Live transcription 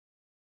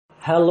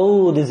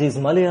Hello, this is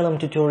Malayalam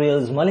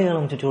Tutorials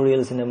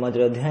in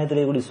മറ്റൊരു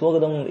അധ്യായത്തിലേക്ക് കൂടി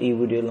സ്വാഗതം. ഈ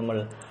വീഡിയോയിൽ നമ്മൾ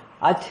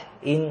at,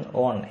 in,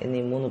 on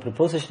എന്നീ മൂന്ന്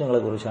പ്രിപ്പോസിഷനുകളെ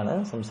കുറിച്ചാണ്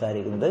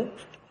സംസാരിക്കുന്നത്.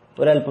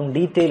 ഒരല്പം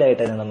ഡീറ്റെയിൽ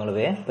ആയിട്ട് തന്നെ നമ്മൾ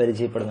ഇവയെ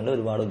പരിചയപ്പെടുന്നുണ്ട്.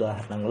 ഒരുപാട്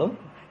ഉദാഹരണങ്ങളും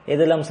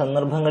ഏതെല്ലാം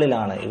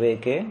സന്ദർഭങ്ങളിലാണ്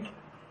ഇവയൊക്കെ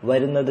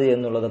വരുന്നത്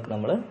എന്നുള്ളതൊക്കെ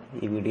നമ്മൾ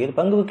ഈ വീഡിയോയിൽ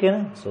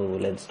പങ്കുവെക്കുകയാണ്. So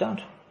let's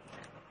start.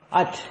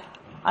 At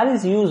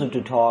is used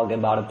to talk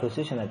about a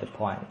position at a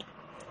point.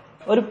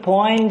 ഒരു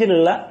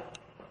പോയിന്റിലുള്ള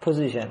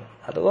പൊസിഷൻ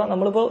അഥവാ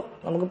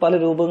നമുക്ക് പല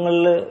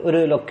രൂപങ്ങളിൽ ഒരു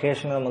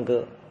ലൊക്കേഷൻ നമുക്ക്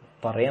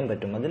പറയാൻ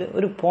പറ്റും. അതിൽ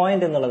ഒരു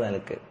പോയിന്റ് എന്നുള്ള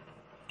നിലക്ക്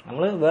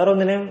നമ്മൾ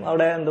വേറൊന്നിനെയും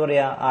അവിടെ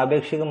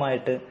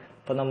ആപേക്ഷികമായിട്ട്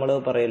ഇപ്പൊ നമ്മൾ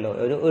പറയല്ലോ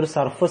ഒരു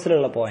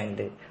സർഫസിലുള്ള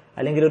പോയിന്റ്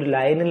അല്ലെങ്കിൽ ഒരു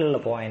ലൈനിലുള്ള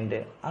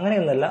പോയിന്റ്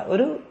അങ്ങനെയൊന്നല്ല,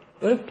 ഒരു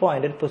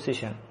പോയിന്റ്, ഒരു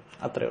പൊസിഷൻ,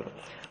 അത്രയേ ഉള്ളൂ.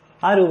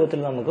 ആ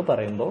രൂപത്തിൽ നമുക്ക്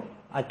പറയുമ്പോൾ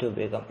അറ്റ്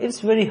ഉപയോഗിക്കാം.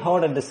 It's very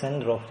hot at the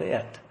centre of the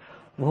earth.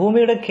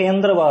 ഭൂമിയുടെ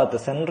കേന്ദ്രഭാഗത്ത്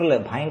സെന്ററിൽ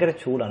ഭയങ്കര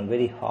ചൂടാണ്,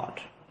 വെരി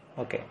ഹോട്ട്.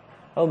 ഓക്കെ,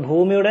 അപ്പോൾ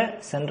ഭൂമിയുടെ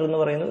സെന്റർ എന്ന്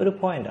പറയുന്നത് ഒരു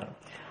പോയിന്റ് ആണ്.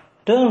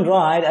 Turn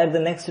right at the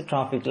next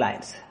traffic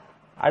lights.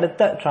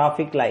 അടുത്ത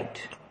ട്രാഫിക്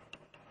ലൈറ്റ്,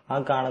 ആ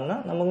കാണുന്ന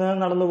നമുക്ക്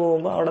നടന്നു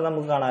പോകുമ്പോൾ അവിടെ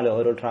നമുക്ക് കാണാമല്ലോ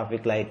ഓരോ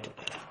ട്രാഫിക് ലൈറ്റ്.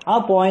 ആ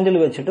പോയിന്റിൽ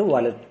വെച്ചിട്ട്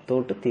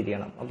വലത്തോട്ട്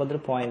തിരിയണം. അപ്പൊ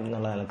അതൊരു പോയിന്റ്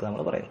എന്നുള്ള നിലക്ക്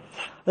നമ്മൾ പറയും.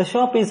 The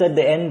shop is at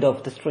the end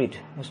of the street.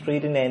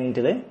 സ്ട്രീറ്റിന്റെ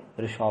എൻഡിൽ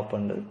ഒരു ഷോപ്പ്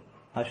ഉണ്ട്.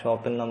 ആ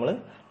ഷോപ്പിൽ നമ്മൾ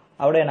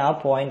അവിടെയാണ്, ആ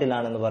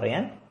പോയിന്റിലാണെന്ന്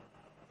പറയാൻ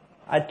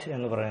അറ്റ്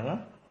എന്ന് പറയുന്ന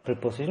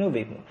പ്രിപ്പോസിഷൻ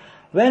ഉപയോഗിക്കുന്നു.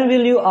 When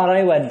will you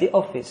arrive at the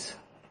office?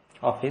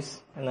 Office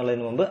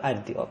എന്നുള്ളതിന് മുമ്പ്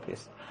at the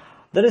office.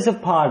 There is A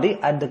party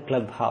at the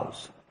club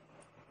house.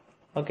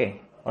 Okay,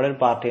 അവിടെ ഒരു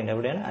പാർട്ടി ഉണ്ട്.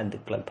 എവിടെയാണ്? At the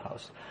club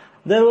house.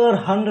 There were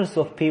hundreds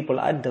of people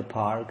at the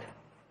park.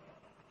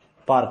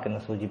 Park എന്ന്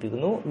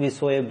സൂചിപ്പിക്കുന്നു. V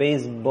so A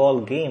baseball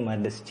game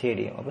at the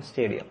stadium. അപ്പൊ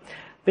stadium.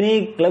 പിന്നെ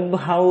ഈ club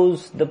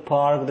house, the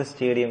park, the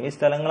stadium, ഈ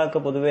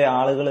സ്ഥലങ്ങളൊക്കെ പൊതുവെ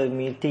ആളുകൾ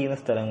മീറ്റ് ചെയ്യുന്ന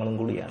സ്ഥലങ്ങളും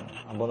കൂടിയാണ്.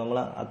 അപ്പോൾ നമ്മൾ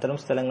അത്തരം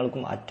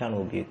സ്ഥലങ്ങൾക്കും അറ്റാണ്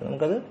ഉപയോഗിക്കുന്നത്.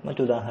 നമുക്കത്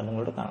മറ്റു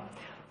ഉദാഹരണങ്ങളോട് കാണാം.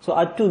 സോ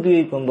അറ്റ്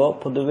ഉപയോഗിക്കുമ്പോൾ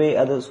പൊതുവെ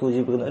അത്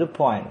സൂചിപ്പിക്കുന്ന ഒരു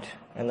പോയിന്റ്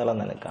എന്നുള്ള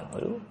നിലക്കാണ്,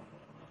 ഒരു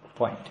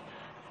പോയിന്റ്.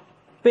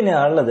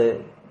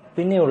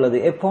 പിന്നെയുള്ളത്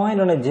A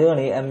point on A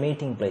journey, A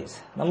meeting place.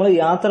 നമ്മൾ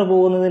യാത്ര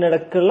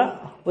പോകുന്നതിനിടക്കുള്ള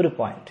ഒരു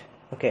പോയിന്റ്.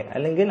 ഓക്കെ,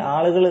 അല്ലെങ്കിൽ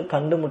ആളുകൾ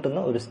കണ്ടുമുട്ടുന്ന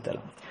ഒരു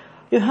സ്ഥലം.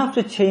 You have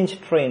to change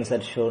trains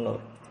at Shoranur.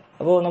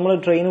 അപ്പോൾ നമ്മൾ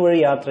ട്രെയിൻ വഴി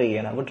യാത്ര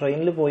ചെയ്യണം. അപ്പോൾ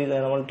ട്രെയിനിൽ പോയി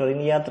നമ്മൾ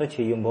ട്രെയിൻ യാത്ര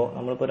ചെയ്യുമ്പോൾ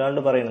നമ്മളിപ്പോൾ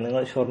ഒരാളോട് പറയണം,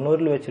 നിങ്ങൾ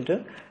ഷൊർണൂരിൽ വെച്ചിട്ട്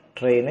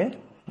ട്രെയിന്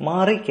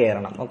മാറി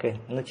കയറണം. ഓക്കെ,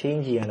 ഒന്ന്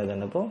ചേഞ്ച്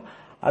ചെയ്യേണ്ടതുണ്ട്. അപ്പോൾ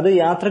അത്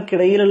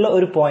യാത്രക്കിടയിലുള്ള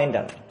ഒരു പോയിന്റ്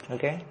ആണ്.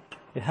 Okay,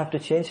 you have to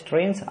change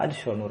trains at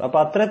Shoranur. അപ്പൊ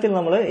അത്തരത്തിൽ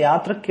നമ്മൾ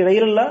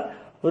യാത്രക്കിടയിലുള്ള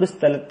ഒരു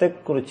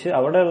സ്ഥലത്തെക്കുറിച്ച്,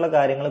 അവിടെയുള്ള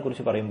കാര്യങ്ങളെ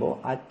കുറിച്ച് പറയുമ്പോൾ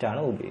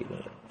അറ്റാണ്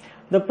ഉപയോഗിക്കുന്നത്.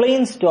 The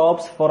plain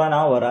stops for an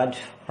hour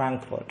at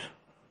Frankfurt.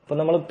 അപ്പൊ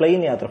നമ്മൾ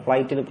പ്ലെയിൻ യാത്ര,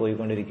 ഫ്ലൈറ്റിൽ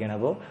പോയിക്കൊണ്ടിരിക്കുകയാണ്.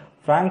 അപ്പോൾ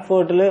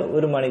ഫ്രാങ്ക്ഫർട്ടിൽ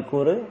 1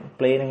 മണിക്കൂർ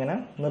പ്ലെയിൻ ഇങ്ങനെ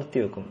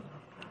നിർത്തിവെക്കും.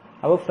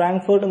 അപ്പോൾ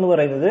ഫ്രാങ്ക്ഫർട്ട് എന്ന്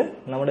പറയുന്നത്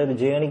നമ്മുടെ ഒരു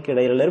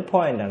ജേണിക്കിടയിലുള്ള ഒരു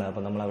പോയിന്റ് ആണ്.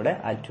 അപ്പൊ നമ്മൾ അവിടെ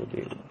അറ്റ്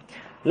ഉപയോഗിക്കും.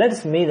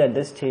 Let's meet at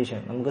the station.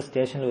 നമുക്ക്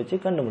സ്റ്റേഷനിൽ വെച്ച്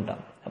കണ്ടുമുട്ടാം.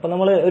 അപ്പൊ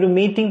നമ്മൾ ഒരു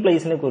മീറ്റിംഗ്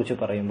പ്ലേസിനെ കുറിച്ച്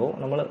പറയുമ്പോൾ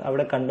നമ്മൾ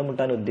അവിടെ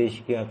കണ്ടുമുട്ടാൻ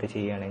ഉദ്ദേശിക്കുകയൊക്കെ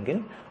ചെയ്യുകയാണെങ്കിൽ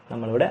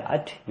നമ്മളിവിടെ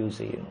അറ്റ് യൂസ്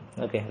ചെയ്യുന്നു.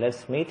 Okay,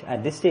 let's meet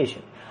at the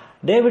station.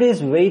 David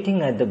is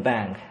waiting at the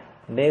bank.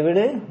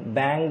 David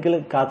ബാങ്കിൽ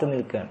കാത്തു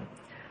നിൽക്കുകയാണ്.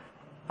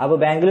 അപ്പൊ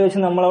ബാങ്കിൽ വെച്ച്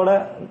നമ്മളവിടെ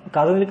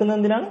കാത്തു നിൽക്കുന്നത്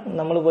എന്തിനാണ്?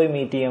 നമ്മൾ പോയി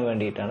മീറ്റ് ചെയ്യാൻ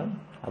വേണ്ടിയിട്ടാണ്.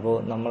 അപ്പോൾ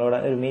നമ്മളവിടെ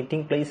ഒരു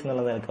മീറ്റിംഗ് പ്ലേസ്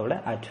എന്നുള്ള നിലക്ക് അവിടെ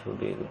അറ്റ്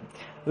ഉപയോഗിക്കും.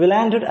 V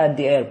landed at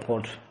the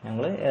airport.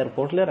 ഞങ്ങൾ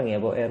എയർപോർട്ടിൽ ഇറങ്ങി.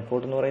 അപ്പോൾ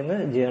എയർപോർട്ട് എന്ന്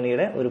പറയുന്നത്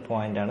ജേർണിയുടെ ഒരു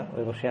പോയിന്റ് ആണ്,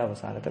 ഒരു പക്ഷേ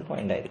അവസാനത്തെ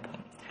പോയിന്റ് ആയിരിക്കും.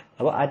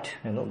 അപ്പോൾ അറ്റ്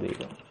എന്ന്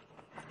ഉപയോഗിക്കും.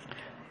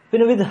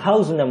 പിന്നെ വിത്ത്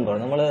ഹൗസ് നമ്പർ,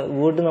 നമ്മൾ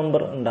വീട്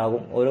നമ്പർ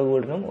ഉണ്ടാകും. ഓരോ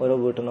വീടിനും ഓരോ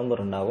വീട്ടു നമ്പർ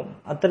ഉണ്ടാകും.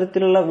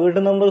 അത്തരത്തിലുള്ള വീട്ടു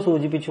നമ്പർ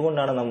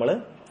സൂചിപ്പിച്ചുകൊണ്ടാണ് നമ്മൾ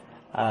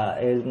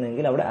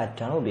എഴുതുന്നെങ്കിൽ അവിടെ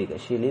അറ്റാണ് ഉപയോഗിക്കുക.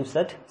 She leaves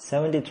at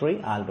 73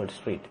 Albert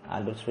street.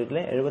 Albert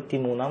സ്ട്രീറ്റിലെ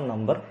 73-ാം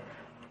number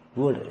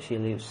വീട്. She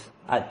leaves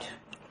at.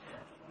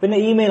 പിന്നെ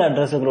ഇമെയിൽ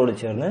അഡ്രസ്സുകളോട്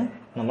ചേർന്ന്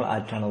നമ്മൾ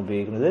അറ്റാണ്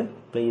ഉപയോഗിക്കുന്നത്.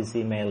 Please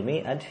email me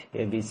at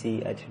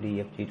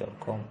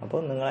abc@dfg.com. അപ്പോൾ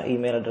നിങ്ങളുടെ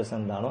ഇമെയിൽ അഡ്രസ്സ്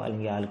എന്താണോ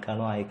അല്ലെങ്കിൽ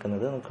ആർക്കാണോ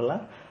അയക്കുന്നത് എന്നൊക്കെയുള്ള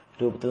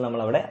രൂപത്തിൽ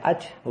നമ്മൾ അവിടെ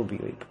അറ്റ്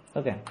ഉപയോഗിക്കും.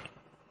 Okay,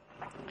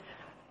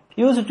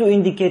 use to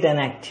indicate an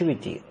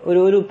activity.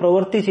 ഒരു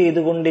പ്രവൃത്തി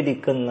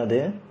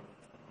ചെയ്തുകൊണ്ടിരിക്കുന്നത്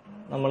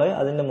നമ്മൾ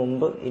അതിന്റെ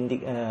മുമ്പ്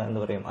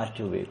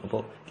അറ്റ് ഉപയോഗിക്കും.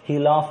 അപ്പോൾ he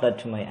laughed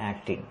at my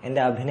acting.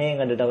 എന്റെ അഭിനയം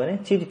കണ്ടിട്ട് അവന്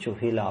ചിരിച്ചു.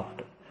 He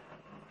laughed.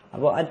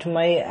 അപ്പോൾ അറ്റ്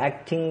മൈ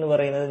ആക്ടിങ് എന്ന്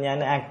പറയുന്നത് ഞാൻ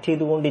ആക്ട്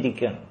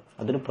ചെയ്തുകൊണ്ടിരിക്കുകയാണ്.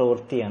 അതൊരു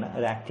പ്രവൃത്തിയാണ്,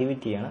 ഒരു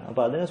ആക്ടിവിറ്റിയാണ്.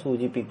 അപ്പോൾ അതിനെ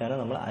സൂചിപ്പിക്കാനും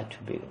നമ്മൾ അറ്റ്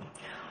ഉപയോഗിക്കും.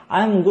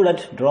 I M good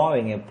at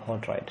drawing A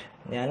portrait.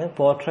 ഞാൻ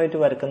പോർട്രൈറ്റ്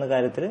വരക്കുന്ന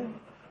കാര്യത്തിൽ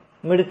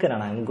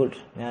മിടുക്കനാണ്. ഐ എം ഗുഡ്,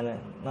 ഞാൻ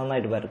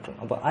നന്നായിട്ട് വരക്കും.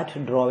 അപ്പോൾ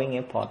അറ്റ് ഡ്രോയിങ്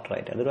എ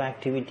പോർട്രൈറ്റ് അതൊരു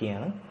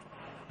ആക്ടിവിറ്റിയാണ്.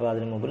 അപ്പോൾ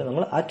അതിന് മുമ്പിൽ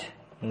നമ്മൾ അറ്റ്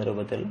എന്ന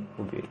രൂപത്തിൽ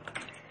ഉപയോഗിക്കും.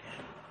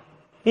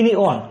 ഇനി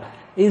one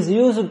is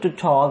used to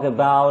talk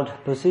about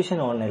position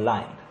on A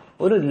line.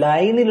 ഒരു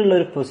ലൈനിലുള്ള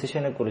ഒരു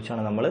പൊസിഷനെ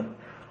കുറിച്ചാണ് നമ്മൾ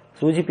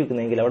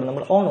സൂചിപ്പിക്കുന്നെങ്കിൽ അവിടെ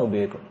നമ്മൾ ഓൺ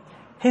ഉപയോഗിക്കും.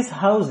 His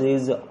house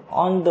is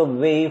on the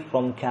way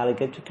from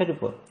Calicut to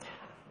Karipur.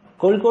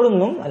 Kozhikode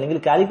നിന്നും അല്ലെങ്കിൽ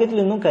കാലിക്കറ്റിൽ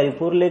നിന്നും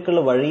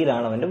കരിപ്പൂരിലേക്കുള്ള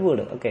വഴിയിലാണ് അവന്റെ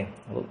വീട്. ഓക്കെ,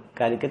 അപ്പോൾ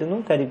കാലിക്കറ്റിൽ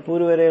നിന്നും കരിപ്പൂർ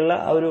വരെയുള്ള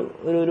ആ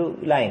ഒരു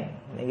ലൈൻ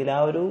അല്ലെങ്കിൽ ആ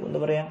ഒരു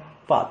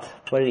പാത്ത്,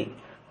 വഴി,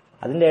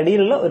 അതിന്റെ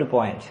ഇടയിലുള്ള ഒരു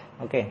പോയിന്റ്.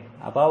 ഓക്കെ,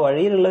 അപ്പൊ ആ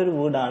വഴിയിലുള്ള ഒരു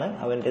വീടാണ്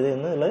അവന്റേത്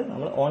എന്നുള്ളത്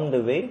നമ്മൾ on the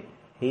way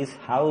His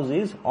house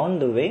is on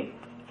the way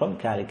from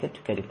Calicut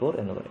to Karipur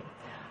എന്ന് പറയും.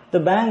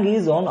 The bank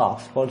is on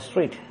Oxford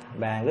Street.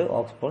 Bank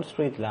Oxford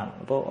സ്ട്രീറ്റിലാണ്.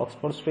 അപ്പോൾ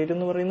ഓക്സ്ഫോർഡ് സ്ട്രീറ്റ്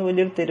എന്ന് പറയുന്നത്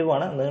വലിയൊരു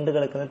തെരുവാണ്, നീണ്ടു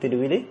കിടക്കുന്ന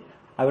തെരുവിൽ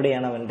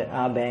അവിടെയാണ് അവന്റെ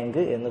ആ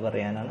ബാങ്ക് എന്ന്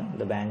പറയാനാണ്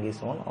the bank is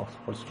on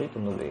Oxford Street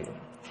എന്ന്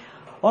ഉപയോഗിക്കുന്നത്.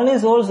 On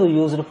is also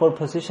used for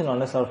position on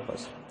a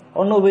surface.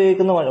 on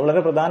ഉപയോഗിക്കുന്ന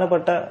വളരെ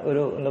പ്രധാനപ്പെട്ട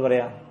ഒരു എന്താ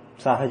പറയാ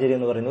സാഹചര്യം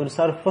എന്ന് പറയുന്നത് ഒരു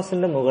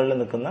സർഫസിന്റെ മുകളിൽ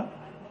നിൽക്കുന്ന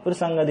ഒരു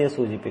സംഗതിയെ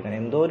സൂചിപ്പിക്കണം.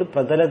 എന്തോ ഒരു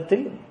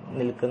പ്രതലത്തിൽ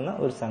നിൽക്കുന്ന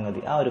ഒരു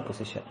സംഗതി, ആ ഒരു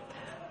position.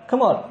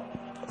 Come on,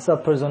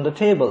 suppers on the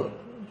table.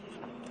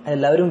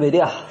 എല്ലാവരും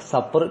വരിക,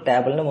 സപ്പർ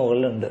ടേബിളിന്റെ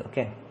മുകളിലുണ്ട്.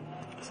 Okay,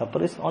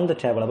 supper is on the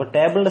table. അപ്പൊ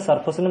ടേബിളിന്റെ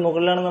സർഫസിന്റെ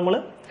മുകളിലാണ് നമ്മൾ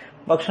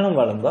ഭക്ഷണം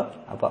വിളമ്പുക.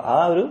 അപ്പൊ ആ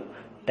ഒരു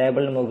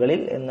ടേബിളിന്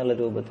മുകളിൽ എന്നുള്ള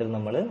രൂപത്തിൽ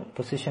നമ്മൾ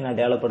പൊസിഷൻ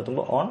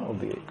അടയാളപ്പെടുത്തുമ്പോൾ ഓൺ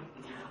ഉപയോഗിക്കും.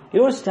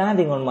 You are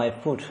standing on my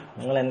foot.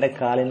 നിങ്ങൾ എന്റെ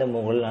കാലിന്റെ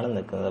മുകളിലാണ്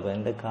നിൽക്കുന്നത്. അപ്പൊ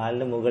എന്റെ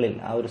കാലിന്റെ മുകളിൽ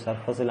ആ ഒരു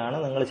സർഫസിലാണ്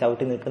നിങ്ങൾ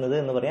ചവിട്ടി നിൽക്കുന്നത്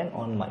എന്ന് പറയാൻ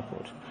on my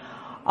foot.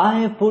 I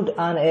put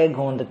an egg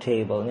on the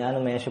table. ഞാൻ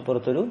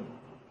മേശപ്പുറത്തൊരു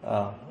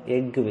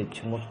എഗ്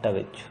വെച്ചു, മുട്ട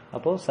വെച്ചു.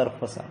 അപ്പോൾ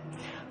സർഫസ് ആണ്.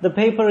 The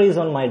paper is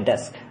on my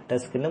desk.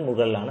 ഡെസ്കിന്റെ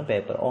മുകളിലാണ്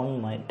paper. On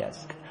my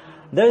desk.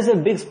 There is A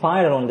big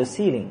spider on the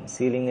ceiling.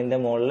 സീലിംഗിന്റെ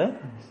മുകളിൽ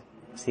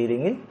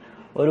സീലിംഗിൽ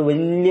ഒരു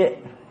വലിയ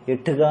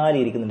എട്ടുകാലി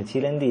ഇരിക്കുന്നുണ്ട്,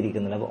 ചിലന്തി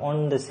ഇരിക്കുന്നുണ്ട്. അപ്പൊ ഓൺ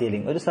ദ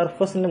സീലിംഗ്, ഒരു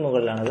സർഫസിന്റെ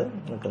മുകളിലാണ് അത്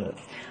നിൽക്കുന്നത്.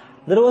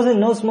 There was A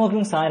no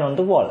smoking sign on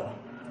the wall.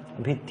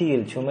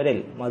 ഭിത്തിയിൽ, ചുമരിൽ,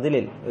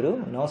 മതിലിൽ ഒരു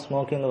നോ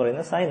സ്മോക്കിംഗ് എന്ന്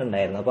പറയുന്ന സൈൻ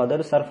ഉണ്ടായിരുന്നു. അപ്പൊ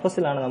അതൊരു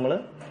സർഫസിലാണ് നമ്മൾ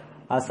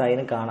ആ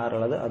സൈന്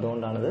കാണാറുള്ളത്.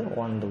 അതുകൊണ്ടാണിത്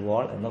ഓൺ ദ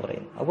വാൾ എന്ന്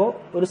പറയുന്നത്. അപ്പോൾ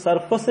ഒരു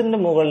സർഫസിന്റെ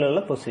മുകളിലുള്ള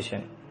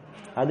പൊസിഷൻ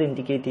അത്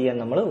ഇൻഡിക്കേറ്റ് ചെയ്യാൻ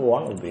നമ്മൾ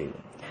ഓൺ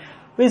ഉപയോഗിക്കും.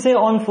 We say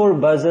on four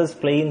buses,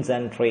 planes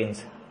and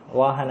trains.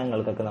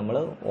 വാഹനങ്ങൾക്കൊക്കെ നമ്മൾ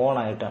ഓൺ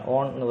ആയിട്ട്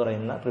ഓൺ എന്ന്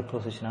പറയുന്ന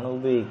പ്രിപ്പോസിഷനാണ്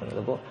ഉപയോഗിക്കുന്നത്.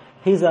 അപ്പോൾ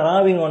he's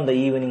arriving on the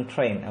evening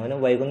train. അവന്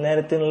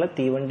വൈകുന്നേരത്തിനുള്ള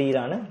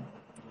തീവണ്ടിയിലാണ്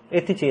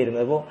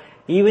എത്തിച്ചേരുന്നത്. അപ്പോൾ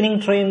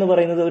ഈവനിങ് ട്രെയിൻ എന്ന്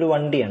പറയുന്നത് ഒരു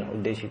വണ്ടിയാണ്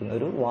ഉദ്ദേശിക്കുന്നത്,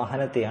 ഒരു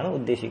വാഹനത്തെയാണ്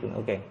ഉദ്ദേശിക്കുന്നത്.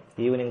 Okay,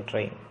 evening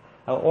train.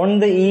 On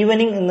the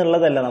evening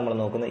എന്നുള്ളതല്ല നമ്മൾ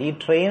നോക്കുന്നത്, ഈ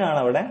ട്രെയിൻ ആണ്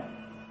അവിടെ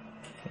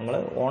നമ്മൾ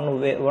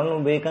ഓൺ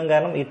ഉപയോഗിക്കാൻ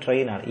കാരണം ഈ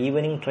ട്രെയിൻ ആണ്.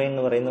 ഈവനിങ് ട്രെയിൻ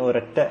എന്ന് പറയുന്ന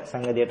ഒരൊറ്റ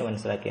സംഗതിയായിട്ട്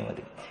മനസ്സിലാക്കിയാൽ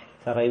മതി.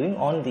 Arriving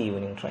on the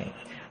evening train.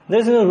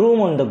 There is no room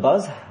on the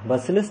bus.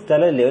 ബസ്സിൽ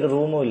സ്ഥലമില്ല, ഒരു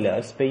റൂമും ഇല്ല,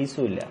 ഒരു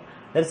സ്പേസും ഇല്ല.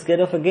 Let's get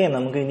off again.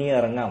 നമുക്ക് ഇനി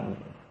ഇറങ്ങാം.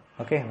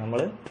 ഓക്കെ, നമ്മൾ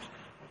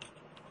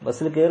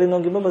ബസ്സിൽ കയറി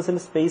നോക്കിയപ്പോൾ ബസ്സിൽ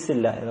സ്പേസ്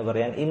ഇല്ല എന്ന്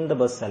പറയാൻ ഇൻ ദ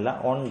ബസ് അല്ല,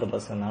 ഓൺ ദ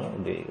ബസ് എന്നാണ്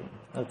ഉപയോഗിക്കുന്നത്.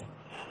 Okay,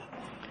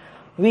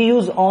 we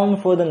use on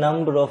for the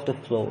number of the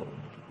floor.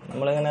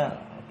 നമ്മളിങ്ങനെ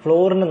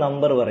ഫ്ലോറിന്റെ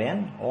നമ്പർ പറയാൻ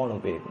ഓൺ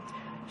ഉപയോഗിക്കും.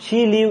 She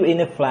leave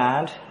in A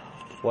flat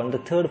on the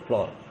third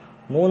floor.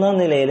 മൂന്നാം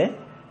നിലയിൽ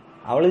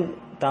അവൾ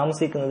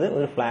താമസിക്കുന്നത്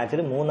ഒരു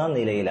ഫ്ലാറ്റിൽ മൂന്നാം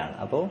നിലയിലാണ്.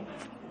 അപ്പോൾ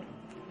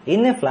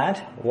in A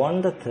flat on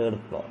the third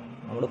floor.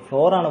 നമ്മൾ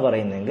ഫ്ലോർ ആണ്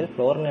പറയുന്നതെങ്കിൽ,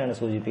 ഫ്ലോറിനെയാണ്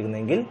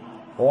സൂചിപ്പിക്കുന്നതെങ്കിൽ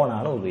ഓൺ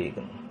ആണ്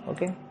ഉപയോഗിക്കുന്നത്.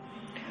 ഓക്കെ,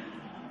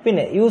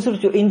 പിന്നെ used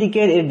to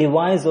indicate A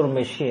device or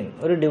machine.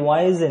 ഒരു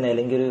ഡിവൈസിനെ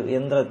അല്ലെങ്കിൽ ഒരു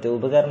യന്ത്രത്തെ,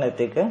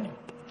 ഉപകരണത്തേക്ക്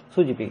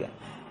സൂചിപ്പിക്കാം.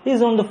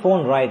 Is on the phone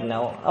right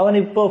now. അവൻ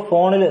ഇപ്പോൾ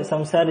ഫോണിൽ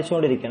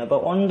സംസാരിച്ചുകൊണ്ടിരിക്കുകയാണ്. അപ്പൊ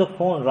on the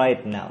phone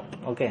right now.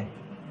 Okay,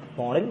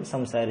 ഫോണിൽ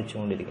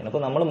സംസാരിച്ചുകൊണ്ടിരിക്കണം. അപ്പൊ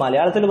നമ്മൾ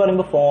മലയാളത്തിൽ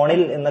പറയുമ്പോൾ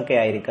ഫോണിൽ എന്നൊക്കെ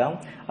ആയിരിക്കാം.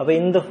 അപ്പൊ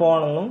ഇൻ ദ ഫോൺ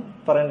ഒന്നും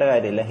പറയേണ്ട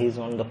കാര്യമില്ല. He's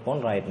on the phone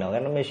right now.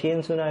 കാരണം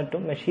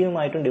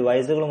മെഷീനുമായിട്ടും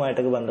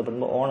ഡിവൈസുകളുമായിട്ടൊക്കെ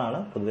ബന്ധപ്പെടുമ്പോൾ ഓൺ ആണ്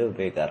പൊതുവെ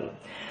ഉപയോഗിക്കാറുള്ളത്.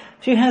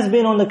 She has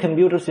been on the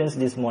computer since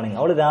this morning.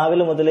 അവൾ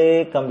രാവിലെ മുതലേ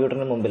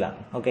കമ്പ്യൂട്ടറിന് മുമ്പിലാണ്.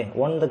 Okay,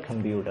 on the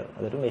computer.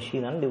 അതൊരു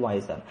മെഷീനാണ്,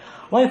 ഡിവൈസാണ്.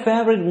 My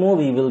favourite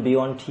movie will be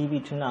on T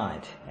V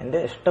tonight.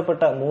 എന്റെ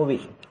ഇഷ്ടപ്പെട്ട മൂവി,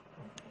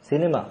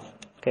 സിനിമ,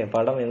 ഓക്കെ,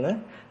 പടം ഇന്ന്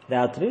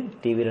രാത്രി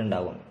ടി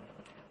വിയിലുണ്ടാകും.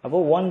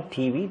 അപ്പോൾ on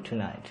T V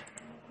tonight.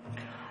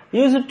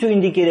 Use it to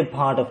indicate A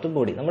part of the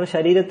body. നമ്മുടെ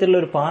ശരീരത്തിലുള്ള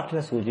ഒരു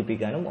പാർട്ടിനെ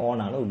സൂചിപ്പിക്കാനും ഓൺ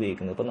ആണ്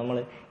ഉപയോഗിക്കുന്നത്. ഇപ്പൊ നമ്മൾ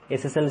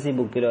SSLC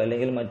ബുക്കിലോ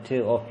അല്ലെങ്കിൽ മറ്റ്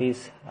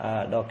ഓഫീസ്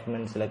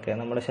ഡോക്യുമെന്റ്സിലൊക്കെ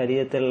നമ്മുടെ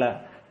ശരീരത്തിലുള്ള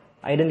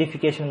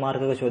ഐഡന്റിഫിക്കേഷൻ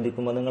മാർക്കൊക്കെ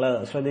ചോദിക്കുമ്പോൾ നിങ്ങൾ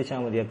ശ്രദ്ധിച്ചാൽ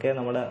മതിയൊക്കെ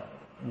നമ്മുടെ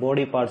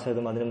ബോഡി പാർട്സ്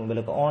എഴുതും അതിന്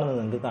മുമ്പിലൊക്കെ ഓൺ എന്ന്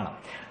നിങ്ങൾക്ക് കാണാം.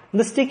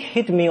 The stick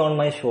hit me on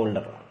my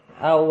shoulder.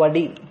 ആ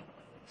വടി,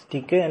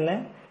 സ്റ്റിക്ക് എന്നെ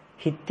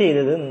ഹിറ്റ്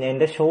ചെയ്തത്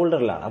എന്റെ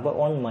ഷോൾഡറിലാണ്. അപ്പൊ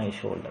on my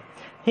shoulder.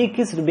 He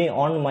kissed me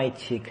on my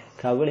cheek.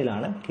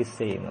 കവിളിലാണ് kiss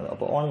ചെയ്യുന്നത്.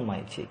 അപ്പൊ on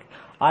my cheek.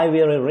 I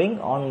wear A ring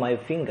on my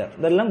finger.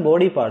 ഇതെല്ലാം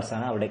ബോഡി പാർട്സ്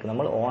ആണ്. അവിടേക്ക്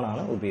നമ്മൾ ഓൺ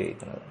ആണ്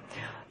ഉപയോഗിക്കുന്നത്.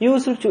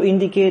 Used to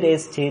indicate A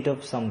state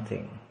of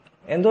something.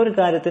 എന്തോ ഒരു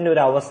കാര്യത്തിന്റെ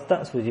ഒരു അവസ്ഥ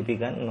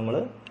സൂചിപ്പിക്കാൻ നമ്മൾ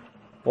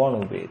ഓൺ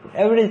ഉപയോഗിക്കും.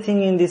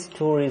 Everything in this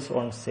store is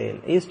on sale.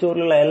 ഈ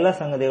സ്റ്റോറിലുള്ള എല്ലാ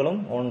സംഗതികളും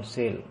ഓൺ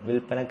സെയിൽ,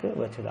 വിൽപ്പനക്ക്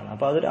വെച്ചതാണ്.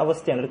 അപ്പൊ അതൊരു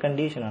അവസ്ഥയാണ്, ഒരു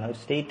കണ്ടീഷനാണ്, ഒരു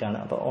സ്റ്റേറ്റ് ആണ്.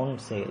 അപ്പൊ on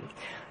sale.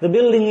 The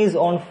building is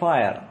on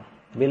fire.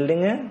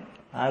 Building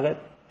ആകെ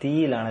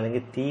തീയിലാണ്,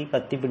 അല്ലെങ്കിൽ തീ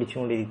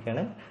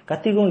കത്തിക്കൊണ്ടിരിക്കുകയാണ്.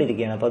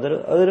 അപ്പൊ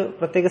അതൊരു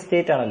പ്രത്യേക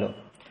സ്റ്റേറ്റ് ആണല്ലോ.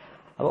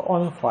 അപ്പൊ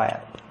on fire.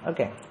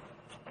 Okay,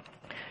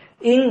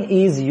 in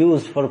is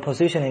used for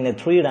position in A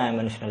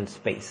 3-dimensional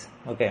space.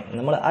 Okay,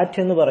 നമ്മൾ അറ്റ്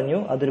എന്ന് പറഞ്ഞു,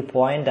 അതൊരു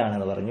പോയിന്റ്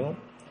ആണെന്ന് പറഞ്ഞു.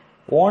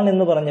 ഓൺ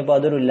എന്ന് പറഞ്ഞപ്പോൾ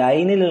അതൊരു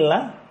ലൈനിലുള്ള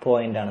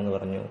പോയിന്റ് ആണെന്ന്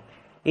പറഞ്ഞു.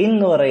 ഇൻ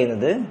എന്ന്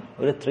പറയുന്നത്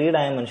ഒരു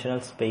 3-dimensional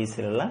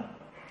സ്പേസിലുള്ള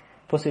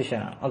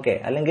പൊസിഷനാണ്. ഓക്കെ,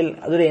 അല്ലെങ്കിൽ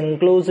അതൊരു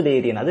എൻക്ലോസ്ഡ്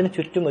ഏരിയ ആണ്. അതിന്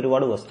ചുറ്റും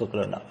ഒരുപാട്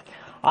വസ്തുക്കളുണ്ടാവും.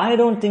 I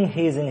don't think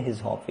he's in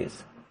his office.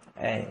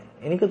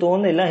 എനിക്ക്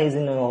തോന്നുന്നില്ല ഹീസ്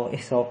ഇൻ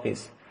ഹിസ്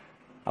ഓഫീസ്.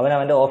 അവൻ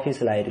അവന്റെ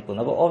ഓഫീസിലായിരിക്കും.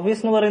 അപ്പൊ ഓഫീസ്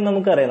എന്ന് പറയുന്നത്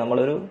നമുക്കറിയാം,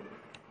 നമ്മളൊരു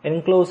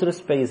എൻക്ലോസ്ഡ്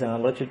സ്പേസ് ആണ്.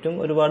 നമ്മുടെ ചുറ്റും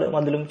ഒരുപാട്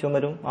മതിലും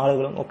ചുമരും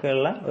ആളുകളും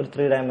ഒക്കെയുള്ള ഒരു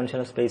 3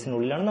 dimensional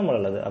സ്പേസിനുള്ളിലാണ്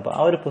നമ്മളുള്ളത്. അപ്പൊ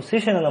ആ ഒരു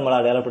പൊസിഷനെ നമ്മൾ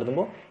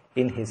അടയാളപ്പെടുത്തുമ്പോൾ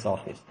in his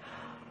office.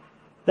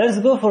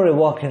 Let's go for a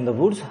walk in the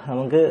Woods.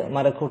 നമുക്ക്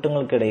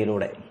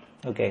മരക്കൂട്ടങ്ങൾക്കിടയിലൂടെ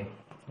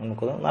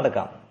നമുക്കൊന്ന്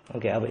നടക്കാം.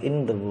 അപ്പൊ ഇൻ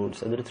ദ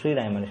വുഡ്സ് അതൊരു 3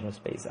 dimensional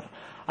സ്പേസ് ആണ്.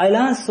 I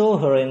last so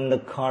her in the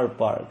car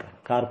park.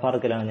 Car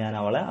പാർക്കിലാണ് ഞാൻ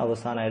അവളെ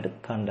അവസാനമായിട്ട്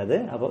കണ്ടത്.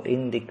 അപ്പോൾ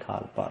ഇൻ ദി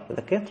കാർ പാർക്ക്.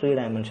 ഇതൊക്കെ 3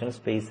 dimensional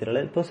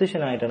സ്പേസിലുള്ള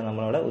പൊസിഷൻ ആയിട്ടാണ്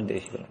നമ്മളവിടെ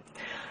ഉദ്ദേശിക്കുന്നത്.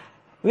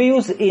 We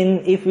use in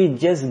if we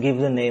just give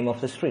the name of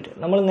the street.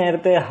 നമ്മൾ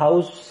നേരത്തെ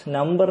ഹൗസ്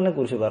നമ്പറിനെ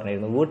കുറിച്ച്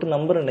പറഞ്ഞിരുന്നു. വീട്ട്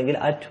നമ്പർ ഉണ്ടെങ്കിൽ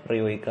അറ്റ്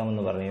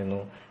പ്രയോഗിക്കാമെന്ന് പറഞ്ഞിരുന്നു.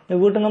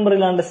 വീട്ട് നമ്പർ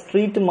ഇല്ലാണ്ട്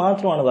സ്ട്രീറ്റ്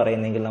മാത്രമാണ്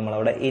പറയുന്നതെങ്കിൽ നമ്മൾ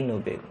അവിടെ ഇൻ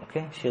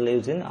ഉപയോഗിക്കും. She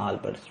lives in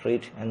Albert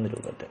street എന്ന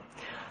രൂപത്തിൽ.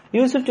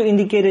 Use to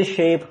indicate A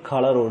shape,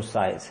 colour or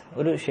size.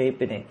 ഒരു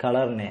ഷേപ്പിനെ,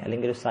 കളറിനെ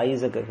അല്ലെങ്കിൽ ഒരു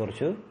സൈസ് ഒക്കെ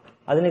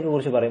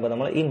അതിനെക്കുറിച്ച് പറയുമ്പോൾ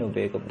നമ്മൾ ഇൻ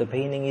ഉപയോഗിക്കും. The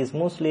painting is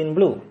mostly in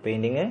blue.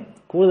 Painting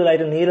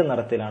കൂടുതലായിട്ട് നീല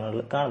നിറത്തിലാണ്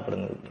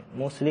കാണപ്പെടുന്നത്.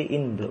 Mostly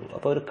in blue.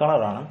 അപ്പൊ ഒരു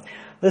കളറാണ്.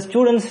 The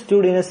students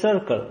stood in A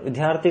circle.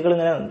 വിദ്യാർത്ഥികൾ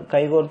ഇങ്ങനെ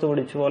കൈകോർത്ത്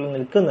പിടിച്ച പോലെ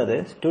നിൽക്കുന്നത്,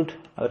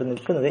 അവർ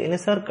നിൽക്കുന്നത് ഇൻ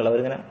എ സർക്കിൾ.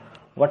 അവരിങ്ങനെ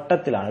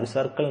വട്ടത്തിലാണ്, ഒരു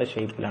സർക്കിളിന്റെ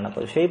ഷേപ്പിലാണ്. അപ്പൊ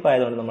ഷേപ്പ്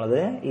ആയതുകൊണ്ട്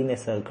നമ്മളത് ഇൻ എ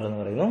സർക്കിൾ എന്ന്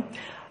പറയുന്നു.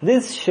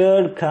 This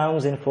shirt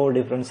comes in 4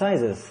 different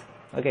sizes.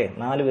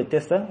 4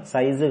 വ്യത്യസ്ത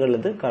സൈസുകളിൽ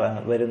ഇത്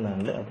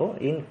വരുന്നുണ്ട്. അപ്പോൾ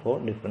in 4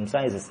 different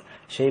sizes.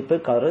 Shape,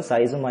 colour,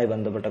 സൈസുമായി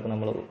ബന്ധപ്പെട്ടൊക്കെ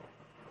നമ്മൾ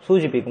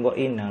സൂചിപ്പിക്കുമ്പോൾ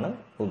ഇൻ ആണ്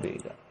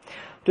ഉപയോഗിക്കുക.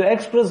 To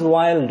express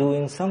while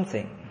doing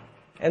something.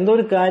 എന്തോ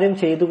ഒരു കാര്യം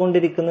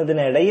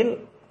ചെയ്തുകൊണ്ടിരിക്കുന്നതിനിടയിൽ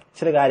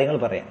ചില കാര്യങ്ങൾ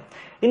പറയാം.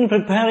 In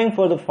preparing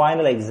for the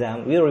final exam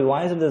V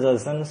revised the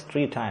lessons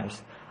 3 times.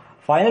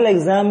 Final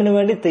എക്സാമിന്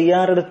വേണ്ടി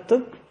തയ്യാറെടുത്ത്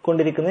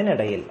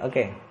കൊണ്ടിരിക്കുന്നതിനിടയിൽ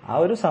ആ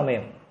ഒരു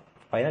സമയം,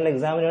 ഫൈനൽ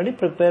എക്സാമിന് വേണ്ടി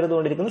പ്രിപ്പയർ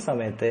ചെയ്തുകൊണ്ടിരിക്കുന്ന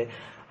സമയത്ത്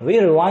V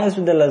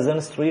revised the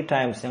lessons 3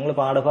 times. ഞങ്ങൾ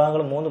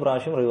പാഠഭാഗങ്ങൾ 3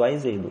 പ്രാവശ്യം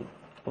റിവൈസ് ചെയ്തു.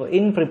 അപ്പോൾ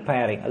ഇൻ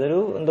പ്രിപ്പയറിംഗ് അതൊരു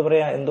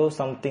എന്തോ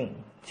സംതിങ്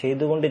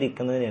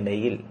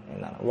ചെയ്തുകൊണ്ടിരിക്കുന്നതിനിടയിൽ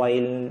എന്നാണ്.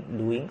 While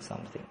doing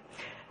something.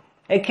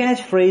 A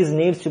catch phrase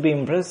needs to B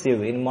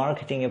impressive in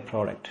marketing A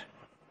product.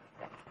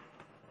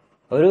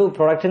 ഒരു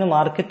പ്രൊഡക്റ്റിന്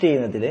മാർക്കറ്റ്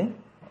ചെയ്യുന്നതിൽ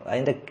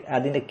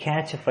അതിന്റെ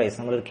ക്യാച്ച് ഫ്രേസ്,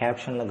 നമ്മളൊരു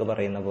ക്യാപ്ഷൻ എന്നൊക്കെ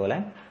പറയുന്ന പോലെ,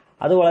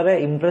 അത് വളരെ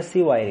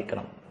ഇംപ്രസീവ്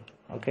ആയിരിക്കണം.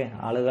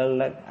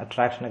 ആളുകളുടെ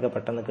അട്രാക്ഷൻ ഒക്കെ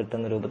പെട്ടെന്ന്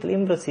കിട്ടുന്ന രൂപത്തിൽ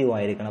ഇംപ്രസീവ്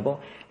ആയിരിക്കണം. അപ്പോൾ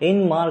ഇൻ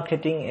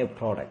മാർക്കറ്റിംഗ് എ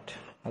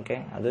പ്രോഡക്റ്റ്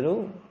അതൊരു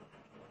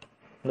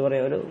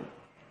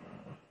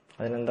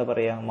അതിനെന്താ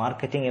പറയാ,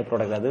 മാർക്കറ്റിംഗ് എ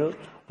പ്രോഡക്റ്റ് അതൊരു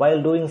വൈൽ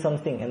ഡൂയിങ്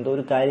സംതിങ്, എന്തോ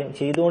ഒരു കാര്യം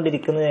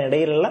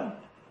ചെയ്തുകൊണ്ടിരിക്കുന്നതിനിടയിലുള്ള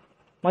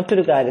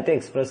മറ്റൊരു കാര്യത്തെ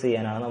എക്സ്പ്രസ്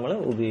ചെയ്യാനാണ് നമ്മൾ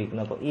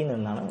ഉപയോഗിക്കുന്നത്. അപ്പോൾ ഇൻ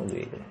എന്നാണ്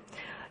ഉപയോഗിക്കുന്നത്.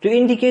 To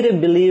indicate A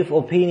belief,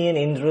 opinion,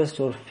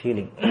 interest or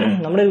feeling.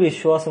 നമ്മുടെ ഒരു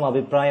വിശ്വാസം,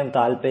 അഭിപ്രായം,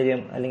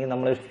 താല്പര്യം അല്ലെങ്കിൽ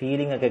നമ്മുടെ ഒരു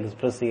ഫീലിംഗ് ഒക്കെ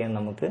എക്സ്പ്രസ് ചെയ്യാൻ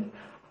നമുക്ക്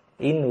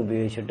ഇൻ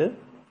ഉപയോഗിച്ചിട്ട്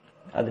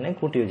അതിനെ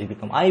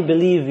കൂട്ടിയോജിപ്പിക്കാം. I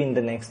believe in the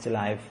next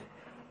life.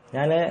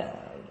 ഞാൻ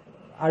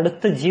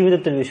അടുത്ത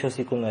ജീവിതത്തിൽ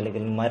വിശ്വസിക്കുന്നു,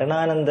 അല്ലെങ്കിൽ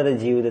മരണാനന്തര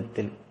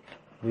ജീവിതത്തിൽ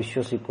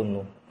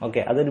വിശ്വസിക്കുന്നു.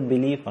 അതൊരു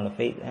ബിലീഫാണ്,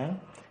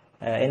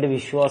 എന്റെ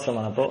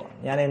വിശ്വാസമാണ്. അപ്പോൾ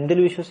ഞാൻ എന്തിൽ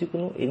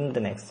വിശ്വസിക്കുന്നു? In the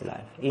next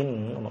life. In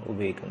നമ്മൾ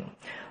ഉപയോഗിക്കുന്നു.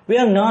 V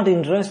are not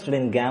interested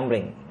in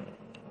gambling.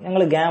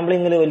 ഞങ്ങൾ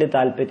ഗാംബ്ലിംഗിൽ വലിയ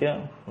താല്പര്യം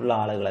ഉള്ള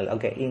ആളുകളല്ല.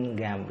 In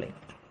gambling.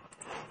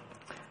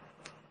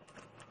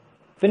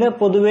 പിന്നെ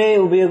പൊതുവെ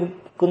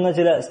ഉപയോഗിക്കുന്ന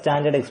ചില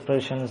സ്റ്റാൻഡേർഡ്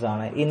എക്സ്പ്രഷൻസ്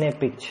ആണ് in A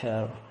picture,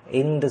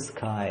 in the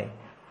sky,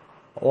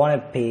 on A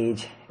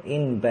page,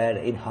 in bed,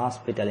 in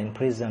hospital, in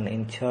prison,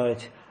 in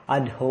church,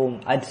 at home,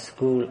 at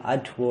school,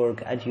 at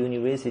work, at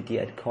university,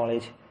 at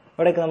college.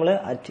 ഇവിടെയൊക്കെ നമ്മൾ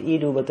at ഈ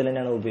രൂപത്തിൽ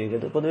തന്നെയാണ്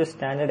ഉപയോഗിക്കുന്നത്. പൊതുവെ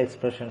സ്റ്റാൻഡേർഡ്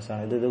എക്സ്പ്രഷൻസ്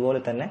ആണ്. ഇതുപോലെ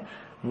തന്നെ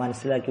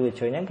മനസ്സിലാക്കി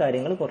വെച്ചു കഴിഞ്ഞാൽ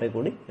കാര്യങ്ങൾ കുറെ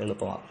കൂടി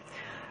എളുപ്പമാകും.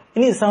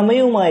 ഇനി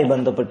സമയവുമായി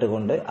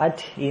ബന്ധപ്പെട്ടുകൊണ്ട്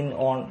അറ്റ്, ഇൻ,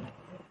 ഓൺ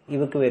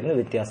ഇവക്ക് വരുന്ന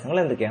വ്യത്യാസങ്ങൾ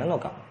എന്തൊക്കെയാണെന്ന്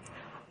നോക്കാം.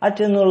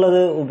 അറ്റ്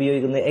എന്നുള്ളത്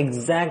ഉപയോഗിക്കുന്നത്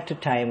എക്സാക്ട്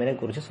ടൈമിനെ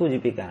കുറിച്ച്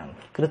സൂചിപ്പിക്കാനാണ്,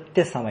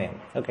 കൃത്യസമയം.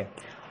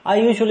 I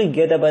usually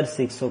get about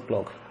 6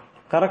 o'clock.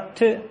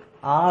 Correct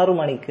 6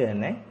 മണിക്ക്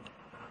തന്നെ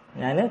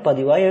ഞാൻ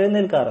പതിവായി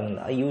എഴുന്നേൽക്കാറുണ്ട്.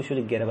 I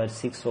usually get about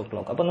 6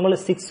 o'clock. അപ്പൊ നമ്മൾ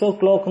 6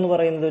 o'clock എന്ന്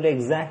പറയുന്നത് ഒരു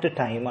എക്സാക്ട്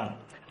ടൈമാണ്.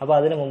 അപ്പൊ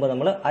അതിനു മുമ്പ്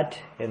നമ്മൾ അറ്റ്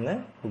എന്ന്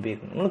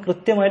ഉപയോഗിക്കുന്നു. നമ്മൾ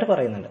കൃത്യമായിട്ട്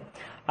പറയുന്നുണ്ട്.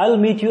 I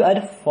will meet you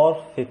at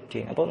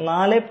 4:15. അപ്പോൾ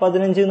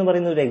 4:15 എന്ന്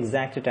പറയുന്ന ഒരു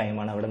എക്സാക്ട്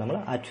ടൈമാണ്. അവിടെ നമ്മൾ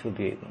അറ്റ്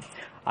ഉപയോഗിക്കുന്നു.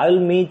 I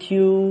will meet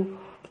you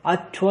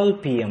at 12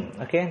 p.m.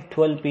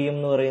 12 p.m.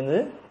 എന്ന് പറയുന്നത്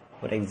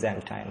ഒരു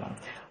എക്സാക്ട് ടൈമാണ്.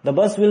 The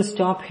bus will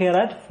stop here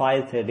at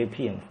 5:30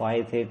 p.m.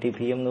 5:30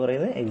 p.m. എന്ന്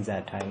പറയുന്നത്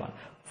എക്സാക്ട് ടൈമാണ്.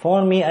 Phone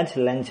me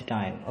at lunch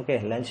time.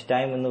 Lunch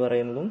time എന്ന്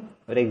പറയുന്നതും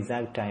ഒരു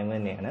എക്സാക്ട് ടൈം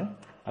തന്നെയാണ്.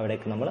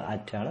 അവിടേക്ക് നമ്മൾ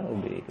അറ്റ് ആണ്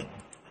ഉപയോഗിക്കുന്നത്.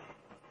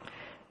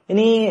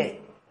 ഇനി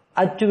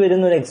അറ്റ്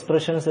വരുന്ന ഒരു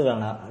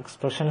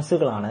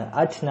എക്സ്പ്രഷൻസുകളാണ്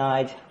at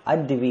night,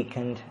 at the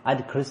weekend,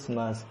 at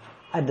Christmas,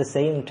 at the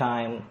same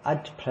time,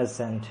 at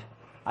present,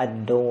 at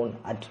Don,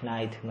 at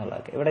night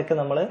എന്നുള്ളതൊക്കെ. ഇവിടെയൊക്കെ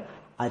നമ്മൾ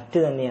അറ്റ്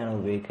തന്നെയാണ്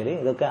ഉപയോഗിക്കല്.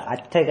 ഇതൊക്കെ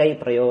അറ്റകൈ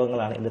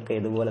പ്രയോഗങ്ങളാണ്. ഇതൊക്കെ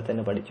ഇതുപോലെ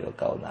തന്നെ പഠിച്ചു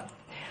വെക്കാവുന്നതാണ്.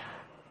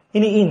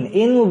 ഇനി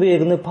ഇൻ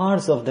ഉപയോഗിക്കുന്ന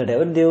പാർട്സ് ഓഫ് ദ ഡേ,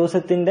 ഒരു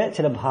ദിവസത്തിന്റെ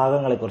ചില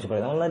ഭാഗങ്ങളെ കുറിച്ച്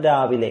പറയും. നമ്മൾ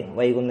രാവിലെ,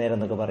 വൈകുന്നേരം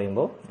എന്നൊക്കെ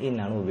പറയുമ്പോൾ ഇൻ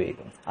ആണ്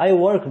ഉപയോഗിക്കുന്നത്. I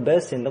work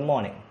best in the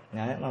morning.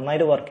 ഞാൻ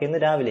നന്നായിട്ട് വർക്ക്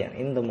ചെയ്യുന്നത് രാവിലെയാണ്,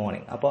 ഇൻ ദ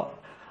മോർണിംഗ്. അപ്പോൾ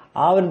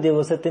ആ ഒരു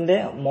ദിവസത്തിന്റെ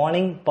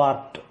മോർണിംഗ്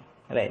പാർട്ട്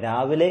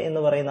രാവിലെ എന്ന്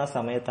പറയുന്ന ആ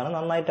സമയത്താണ്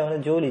നന്നായിട്ട് അവന്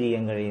ജോലി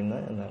ചെയ്യാൻ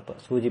കഴിയുന്നത് എന്ന്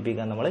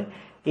സൂചിപ്പിക്കാൻ നമ്മൾ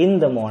ഇൻ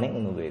ദ മോർണിംഗ്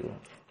എന്ന് ഉപയോഗിക്കും.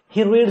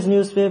 He reads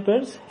news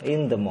papers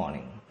in the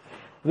morning.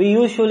 We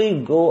usually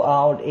go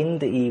out in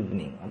the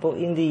evening. അപ്പോൾ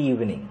in the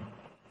evening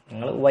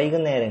ഞങ്ങൾ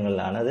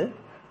വൈകുന്നേരങ്ങളിലാണ് അത്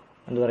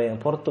എന്താ പറയുക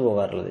പുറത്തു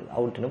പോകാറുള്ളത്,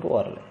 ഔട്ടിന്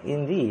പോകാറുള്ളത്.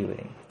 in the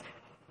evening.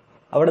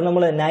 അവിടെ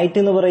നമ്മൾ നൈറ്റ്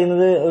എന്ന്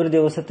പറയുന്നത് ഒരു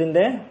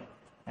ദിവസത്തിന്റെ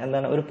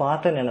എന്താണ് ഒരു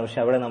പാർട്ട് തന്നെയാണ്.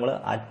 പക്ഷെ അവിടെ നമ്മൾ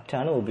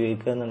അറ്റാണ്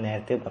ഉപയോഗിക്കുക എന്ന്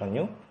നേരത്തെ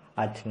പറഞ്ഞു.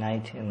 അറ്റ്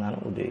നൈറ്റ് എന്നാണ്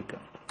ഉപയോഗിക്കുക.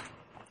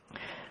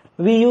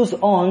 We use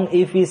on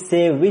if we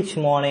say which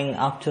morning,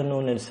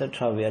 afternoon,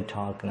 etc. we are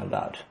talking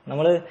about.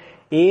 നമ്മൾ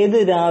ഏത്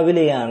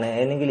രാവിലെയാണ്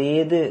അല്ലെങ്കിൽ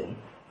ഏത്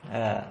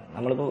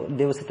നമ്മളിപ്പോ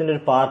ദിവസത്തിന്റെ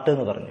ഒരു പാർട്ട്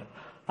എന്ന് പറഞ്ഞു,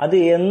 അത്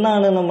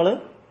എന്നാണ് നമ്മൾ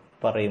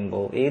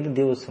പറയുമ്പോൾ ഏത്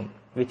ദിവസം,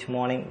 which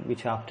morning,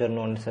 which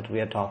afternoon, etc.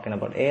 we are talking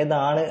about,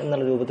 ഏതാണ്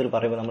എന്നുള്ള രൂപത്തിൽ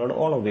പറയുമ്പോൾ നമ്മളോട്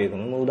ഓൺ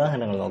ഉപയോഗിക്കും. നമ്മൾ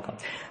ഉദാഹരണങ്ങൾ നോക്കാം.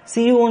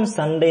 See you on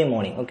Sunday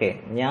morning. Okay,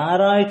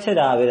 ഞായറാഴ്ച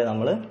രാവിലെ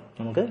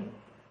നമുക്ക്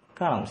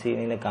കാണാം,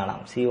 സീനെ കാണാം.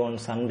 See you on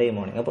Sunday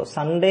morning. അപ്പോൾ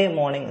സൺഡേ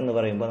മോർണിംഗ് എന്ന്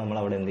പറയുമ്പോൾ നമ്മൾ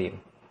അവിടെ എന്ത് ചെയ്യും?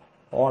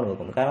 ഓൺ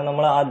വെക്കും. കാരണം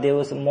നമ്മൾ ആ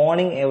ദിവസം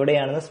മോർണിംഗ്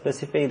എവിടെയാണെന്ന്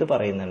സ്പെസിഫൈ ചെയ്ത്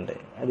പറയുന്നുണ്ട്,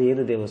 അത്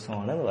ഏത്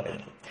ദിവസമാണ് എന്ന്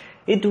പറയുന്നത്.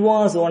 It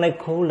was on a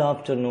cold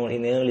afternoon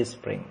in early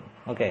spring.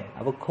 Okay,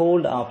 അപ്പോൾ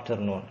cold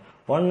afternoon,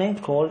 on a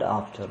cold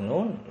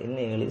afternoon in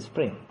early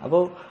spring.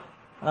 അപ്പോൾ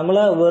നമ്മൾ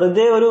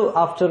വെറുതെ ഒരു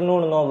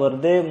ആഫ്റ്റർനൂൺ എന്നോ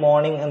വെറുതെ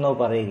മോർണിംഗ് എന്നോ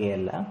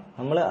പറയുകയല്ല,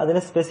 നമ്മൾ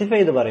അതിനെ സ്പെസിഫൈ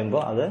ചെയ്ത്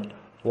പറയുമ്പോൾ അത്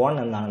ഓൺ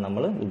എന്നാണ്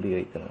നമ്മൾ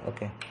ഉപയോഗിക്കുന്നത്.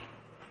 Okay,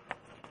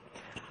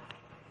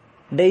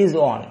 days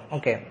on.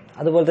 ഓക്കെ,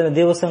 അതുപോലെ തന്നെ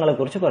ദിവസങ്ങളെ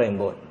കുറിച്ച്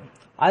പറയുമ്പോൾ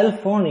I'll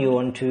phone you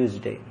on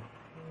Tuesday.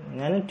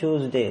 ഞാൻ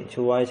ട്യൂസ്ഡേ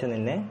ചൊവ്വാഴ്ച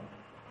നിന്നെ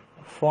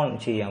ഫോൺ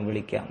ചെയ്യാം,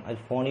 വിളിക്കാം.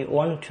 I'll phone you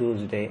on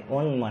Tuesday,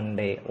 on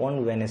Monday, on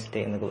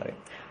Wednesday എന്നൊക്കെ പറയും.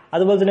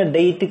 അതുപോലെ തന്നെ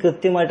ഡേറ്റ്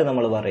കൃത്യമായിട്ട്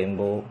നമ്മൾ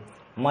പറയുമ്പോൾ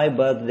my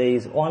birthday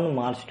is on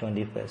March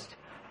 21st.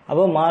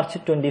 അപ്പോൾ മാർച്ച്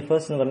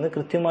 21st എന്ന് പറയുന്നത്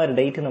കൃത്യമായ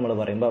ഡേറ്റ് നമ്മൾ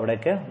പറയുമ്പോൾ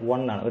അവിടെയൊക്കെ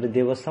 1 ആണ്. ഒരു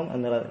ദിവസം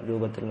എന്നുള്ള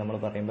രൂപത്തിൽ നമ്മൾ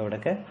പറയുമ്പോൾ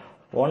അവിടെയൊക്കെ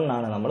 1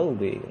 ആണ് നമ്മൾ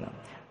ഉപയോഗിക്കുന്നത്.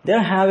 They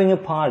are having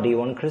a party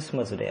on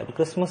Christmas Day. അപ്പോൾ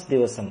ക്രിസ്മസ്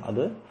ദിവസം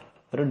അത്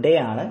ഒരു ഡേ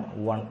ആണ്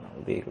 1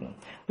 ഉപയോഗിക്കുന്നത്.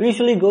 We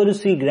usually go to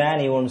see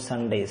Granny on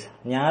Sundays.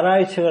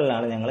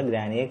 ഞായറാഴ്ചകളിലാണ് ഞങ്ങൾ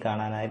ഗ്രാനിയെ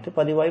കാണാനായിട്ട്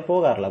പതിവായി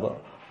പോകാറുള്ളത്. അപ്പോൾ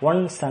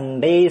 1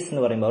 Sundays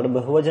എന്ന് പറയുമ്പോൾ അവിടെ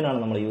ബഹുവചനാണ്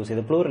നമ്മൾ യൂസ്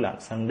ചെയ്തത്, പ്ലൂറലാണ്.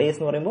 സൺഡേസ്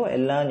എന്ന് പറയുമ്പോൾ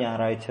എല്ലാ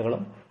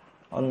ഞായറാഴ്ചകളും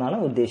ഒന്നാണ്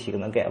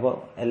ഉദ്ദേശിക്കുന്നത്. ഓക്കെ, അപ്പോൾ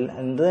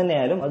എന്ത്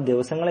തന്നെയായാലും അത്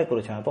ദിവസങ്ങളെ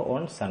കുറിച്ചാണ്. അപ്പോൾ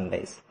on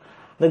Sundays.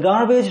 The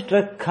garbage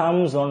truck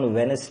comes on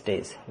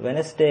Wednesdays.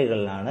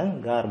 വെനസ്ഡേകളിലാണ്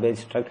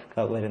garbage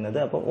truck വരുന്നത്.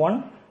 അപ്പോൾ on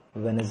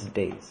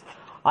Wednesdays.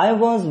 I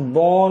was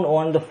born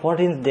on the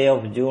 14th day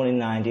of June in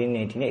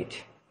 1988.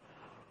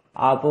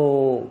 അപ്പോ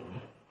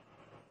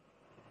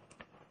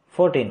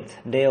 14th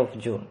day of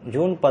June,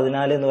 June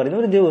 14 എന്ന് പറയുന്ന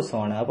ഒരു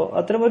ദിവസമാണ്. അപ്പോൾ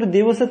അത്തരം ഒരു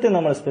ദിവസത്തെ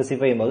നമ്മൾ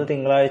സ്പെസിഫൈ ചെയ്യുമ്പോൾ അത്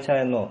തിങ്കളാഴ്ച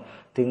എന്നോ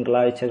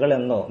തിങ്കളാഴ്ചകൾ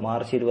എന്നോ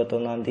മാർച്ച്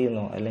 21-ാം തീയതി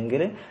എന്നോ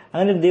അല്ലെങ്കിൽ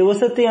അങ്ങനെ ഒരു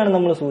ദിവസത്തെയാണ്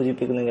നമ്മൾ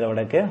സൂചിപ്പിക്കുന്നതെങ്കിൽ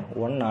അവിടെയൊക്കെ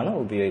 1 ആണ്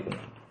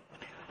ഉപയോഗിക്കുന്നത്.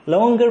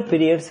 ലോങ്കർ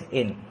പീരിയഡ്സ്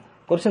ഇൻ,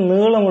 കുറച്ച്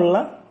നീളമുള്ള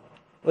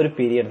ഒരു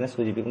പീരിയഡിനെ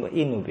സൂചിപ്പിക്കുമ്പോൾ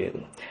ഇൻ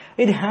ഉപയോഗിക്കുന്നു.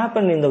 It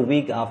happen in the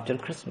week after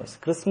Christmas.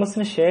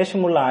 ക്രിസ്മസിന്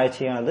ശേഷമുള്ള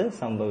ആഴ്ചയാണ് അത്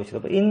സംഭവിച്ചത്.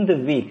 അപ്പൊ ഇൻ ദ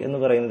വീക്ക് എന്ന്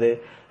പറയുന്നത്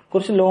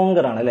കുറച്ച്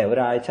ലോങ്കർ ആണ് അല്ലെ,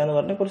 ഒരാഴ്ച എന്ന്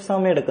പറഞ്ഞാൽ കുറച്ച്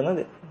സമയം എടുക്കുന്ന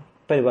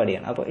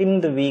പരിപാടിയാണ്. അപ്പൊ ഇൻ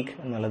ദ വീക്ക്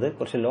എന്നുള്ളത്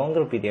കുറച്ച്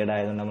ലോങ്കർ പീരിയഡ്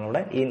ആയതുകൊണ്ട്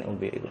നമ്മളിവിടെ ഇൻ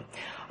ഉപയോഗിക്കും.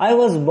 I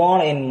was born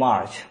in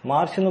March.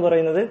 March എന്ന്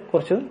പറയുന്നത്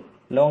കുറച്ച്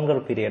ലോങ്കർ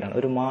പീരിയഡ് ആണ്,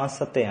 ഒരു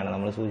മാസത്തെയാണ്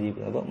നമ്മൾ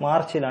സൂചിപ്പിക്കുന്നത്. അപ്പൊ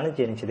മാർച്ചിലാണ്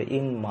ജനിച്ചത്,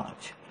 in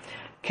March.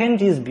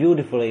 Kent is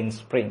beautiful in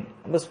spring.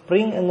 അപ്പൊ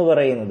സ്പ്രിംഗ് എന്ന്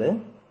പറയുന്നത്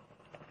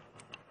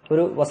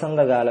ഒരു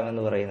വസന്തകാലം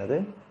എന്ന് പറയുന്നത്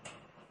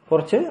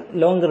കുറച്ച്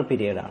ലോങ്കർ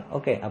പീരിയഡ് ആണ്.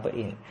 ഓക്കെ, അപ്പൊ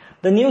in.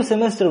 The new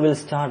semester will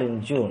start in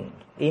June.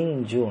 In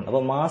June. അപ്പൊ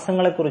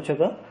മാസങ്ങളെ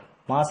കുറിച്ചൊക്കെ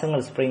മാസങ്ങൾ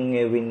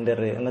സ്പ്രിംഗ്, വിന്റർ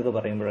എന്നൊക്കെ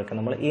പറയുമ്പോഴൊക്കെ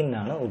നമ്മൾ ഇൻ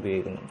ആണ്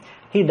ഉപയോഗിക്കുന്നത്.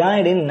 He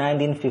died in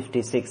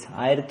 1956.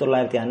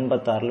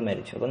 1956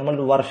 മരിച്ചു. അപ്പൊ നമ്മൾ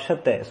ഒരു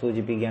വർഷത്തെ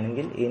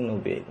സൂചിപ്പിക്കുകയാണെങ്കിൽ ഇൻ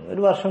ഉപയോഗിക്കുന്നു.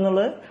 ഒരു വർഷം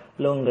എന്നുള്ളത്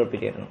ലോങ്കർ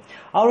പീരിയഡ് ആണ്.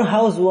 Our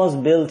house was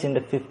built in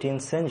the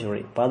 15th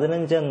century.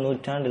 15ാം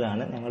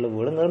നൂറ്റാണ്ടിലാണ് ഞങ്ങളുടെ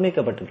വീട്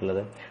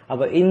നിർമ്മിക്കപ്പെട്ടിട്ടുള്ളത്.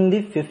 അപ്പൊ ഇൻ ദി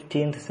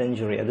 15th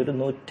century, അതൊരു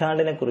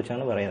നൂറ്റാണ്ടിനെ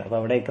കുറിച്ചാണ് പറയുന്നത്. അപ്പൊ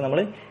അവിടേക്ക്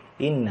നമ്മൾ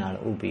ഇൻ ആണ്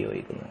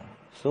ഉപയോഗിക്കുന്നത്.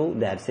 So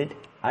that's it.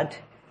 At,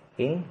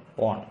 in,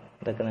 on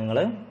ഇതൊക്കെ നിങ്ങൾ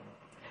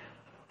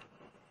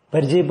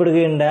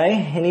പരിചയപ്പെടുകയുണ്ടായി.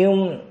 ഇനിയും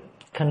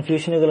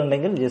കൺഫ്യൂഷനുകൾ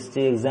ഉണ്ടെങ്കിൽ ജസ്റ്റ്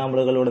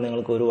എക്സാമ്പിളുകളിലൂടെ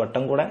നിങ്ങൾക്ക് ഒരു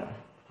വട്ടം കൂടെ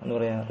എന്താ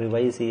പറയാ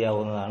റിവൈസ്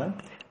ചെയ്യാവുന്നതാണ്.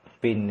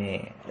 പിന്നെ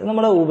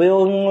നമ്മുടെ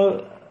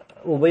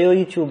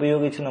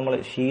ഉപയോഗിച്ച് നമ്മൾ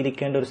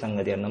ശീലിക്കേണ്ട ഒരു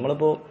സംഗതിയാണ്.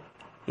 നമ്മളിപ്പോ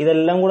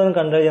ഇതെല്ലാം കൂടെ ഒന്ന്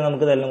കണ്ടു കഴിഞ്ഞാൽ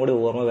നമുക്ക് ഇതെല്ലാം കൂടി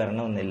ഓർമ്മ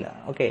വരണമെന്നില്ല.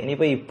 ഓക്കെ,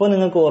 ഇനിയിപ്പോ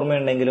നിങ്ങൾക്ക്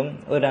ഓർമ്മയുണ്ടെങ്കിലും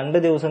ഒരു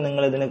 2 ദിവസം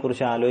നിങ്ങൾ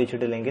ഇതിനെക്കുറിച്ച്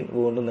ആലോചിച്ചിട്ടില്ലെങ്കിൽ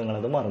വീണ്ടും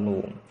നിങ്ങളത്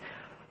മറന്നുപോകും.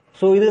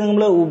 സോ ഇത്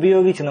നമ്മൾ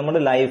ഉപയോഗിച്ച് നമ്മുടെ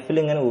ലൈഫിൽ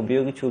ഇങ്ങനെ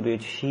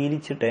ഉപയോഗിച്ച്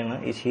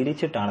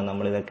ശീലിച്ചിട്ടാണ്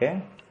നമ്മളിതൊക്കെ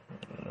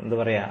എന്താ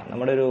പറയാ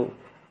നമ്മുടെ ഒരു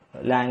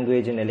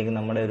ലാംഗ്വേജിന്റെ അല്ലെങ്കിൽ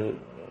നമ്മുടെ ഒരു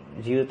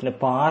ജീവിതത്തിന്റെ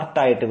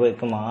പാർട്ടായിട്ട്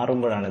ഇതൊക്കെ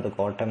മാറുമ്പോഴാണ്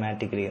ഇതൊക്കെ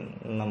ഓട്ടോമാറ്റിക്കലി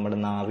നമ്മുടെ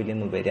നാവിൽ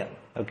നിന്ന് വരിക.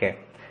 ഓക്കെ,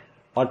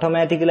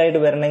 ഓട്ടോമാറ്റിക്കലായിട്ട്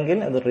വരണമെങ്കിൽ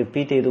അത്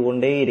റിപ്പീറ്റ്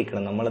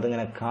ചെയ്തുകൊണ്ടേയിരിക്കണം.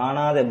 നമ്മളതിങ്ങനെ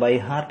കാണാതെ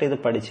ബൈഹാർട്ട് ചെയ്ത്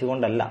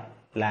പഠിച്ചുകൊണ്ടല്ല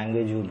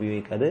ലാംഗ്വേജ്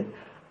ഉപയോഗിക്കുക. അത്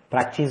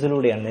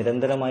പ്രാക്ടീസിലൂടെയാണ്.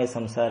 നിരന്തരമായി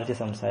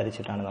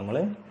സംസാരിച്ചിട്ടാണ് നമ്മൾ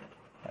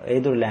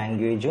ഏതൊരു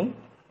ലാംഗ്വേജും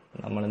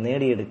നമ്മൾ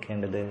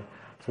നേടിയെടുക്കേണ്ടത്.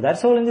 So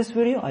that's all in this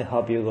video. I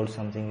hope you got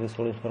something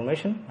useful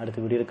information. അടുത്ത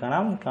വീഡിയോയിൽ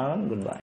കാണാം. Good bye.